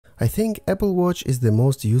I think Apple Watch is the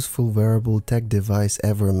most useful wearable tech device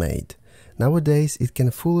ever made. Nowadays, it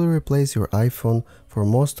can fully replace your iPhone for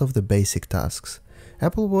most of the basic tasks.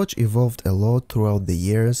 Apple Watch evolved a lot throughout the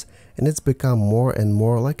years, and it's become more and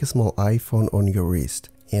more like a small iPhone on your wrist.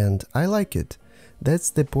 And I like it.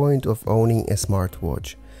 That's the point of owning a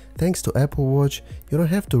smartwatch. Thanks to Apple Watch, you don't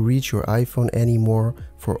have to reach your iPhone anymore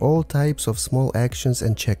for all types of small actions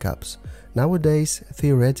and checkups. Nowadays,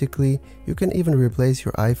 theoretically, you can even replace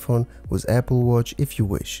your iPhone with Apple Watch if you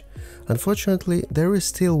wish. Unfortunately, there is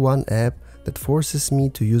still one app that forces me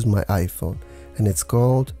to use my iPhone, and it's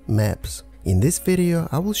called Maps. In this video,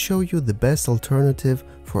 I will show you the best alternative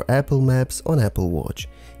for Apple Maps on Apple Watch.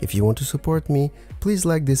 If you want to support me, please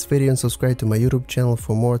like this video and subscribe to my YouTube channel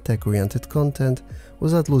for more tech-oriented content.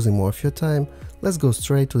 Without losing more of your time, let's go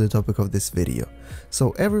straight to the topic of this video.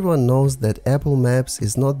 So everyone knows that Apple Maps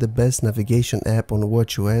is not the best navigation app on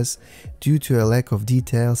watchOS due to a lack of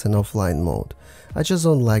details and offline mode. I just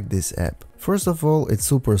don't like this app. First of all, it's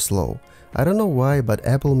super slow. I don't know why, but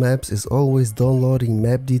Apple Maps is always downloading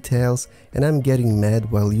map details and I'm getting mad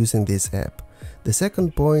while using this app. The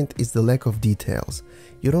second point is the lack of details.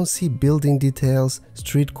 You don't see building details,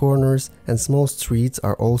 street corners and small streets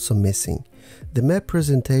are also missing. The map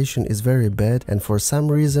presentation is very bad and for some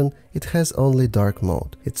reason it has only dark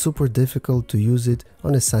mode. It's super difficult to use it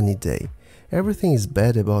on a sunny day. Everything is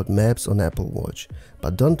bad about maps on Apple Watch.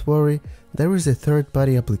 But don't worry, there is a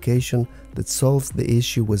third-party application that solves the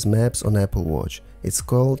issue with maps on Apple Watch. It's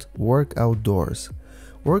called WorkOutDoors.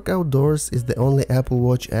 WorkOutDoors is the only Apple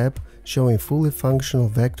Watch app showing fully functional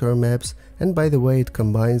vector maps, and by the way, it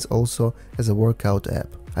combines also as a workout app.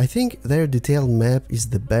 I think their detailed map is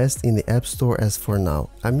the best in the App Store as for now.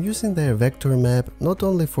 I'm using their vector map not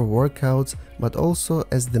only for workouts but also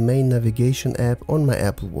as the main navigation app on my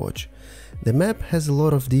Apple Watch. The map has a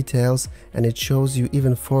lot of details and it shows you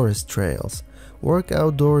even forest trails.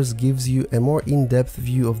 WorkOutDoors gives you a more in-depth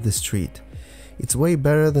view of the street. It's way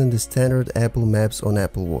better than the standard Apple Maps on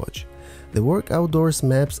Apple Watch. The WorkOutDoors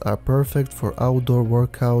maps are perfect for outdoor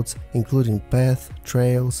workouts including path,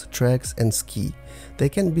 trails, tracks and ski. They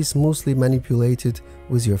can be smoothly manipulated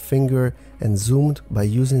with your finger and zoomed by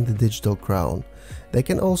using the digital crown. They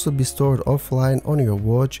can also be stored offline on your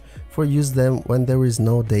watch for use them when there is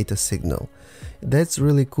no data signal. That's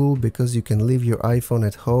really cool because you can leave your iPhone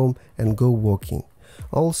at home and go walking.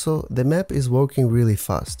 Also, the map is working really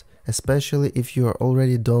fast, especially if you are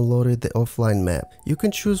already downloaded the offline map. You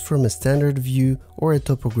can choose from a standard view or a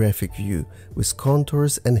topographic view with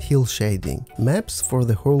contours and hill shading. Maps for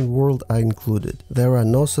the whole world are included. There are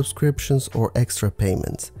no subscriptions or extra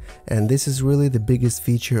payments. And this is really the biggest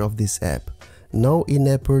feature of this app. No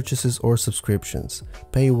in-app purchases or subscriptions.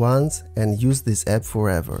 Pay once and use this app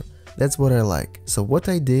forever. That's what I like. So what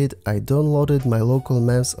I did, I downloaded my local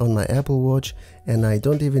maps on my Apple Watch and I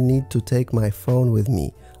don't even need to take my phone with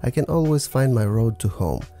me. I can always find my road to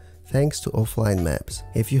home, thanks to offline maps.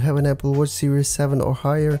 If you have an Apple Watch Series 7 or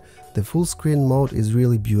higher, the full screen mode is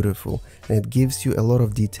really beautiful and it gives you a lot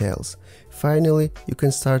of details. Finally, you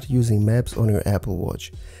can start using maps on your Apple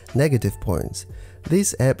Watch. Negative points.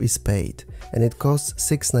 This app is paid and it costs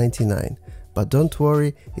 $6.99. But don't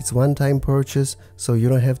worry, it's one-time purchase, so you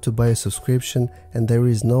don't have to buy a subscription and there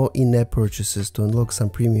is no in-app purchases to unlock some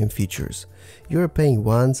premium features. You are paying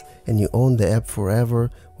once and you own the app forever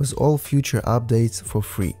with all future updates for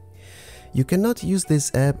free. You cannot use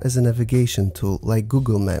this app as a navigation tool like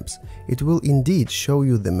Google Maps. It will indeed show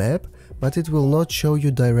you the map, but it will not show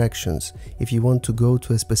you directions if you want to go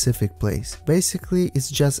to a specific place. Basically,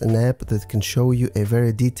 it's just an app that can show you a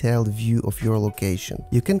very detailed view of your location.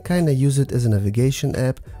 You can kinda use it as a navigation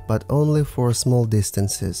app, but only for small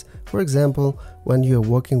distances. For example, when you are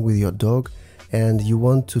walking with your dog and you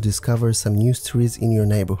want to discover some new streets in your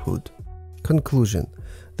neighborhood. Conclusion.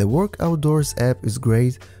 The WorkOutDoors app is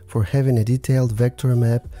great for having a detailed vector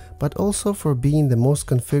map, but also for being the most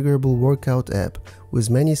configurable workout app with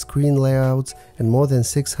many screen layouts and more than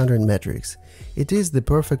 600 metrics. It is the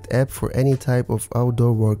perfect app for any type of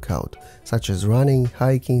outdoor workout, such as running,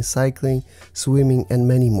 hiking, cycling, swimming and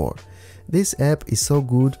many more. This app is so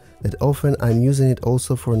good that often I'm using it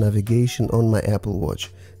also for navigation on my Apple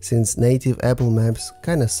Watch, since native Apple Maps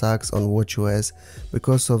kinda sucks on watchOS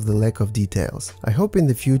because of the lack of details. I hope in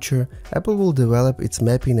the future Apple will develop its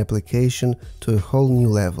mapping application to a whole new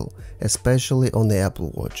level, especially on the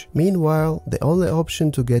Apple Watch. Meanwhile, the only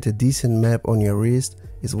option to get a decent map on your wrist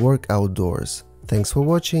is WorkOutDoors. Thanks for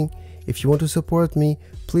watching. If you want to support me,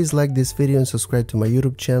 please like this video and subscribe to my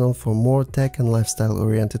YouTube channel for more tech and lifestyle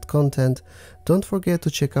oriented content. Don't forget to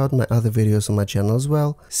check out my other videos on my channel as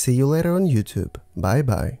well. See you later on YouTube. Bye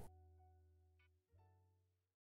bye.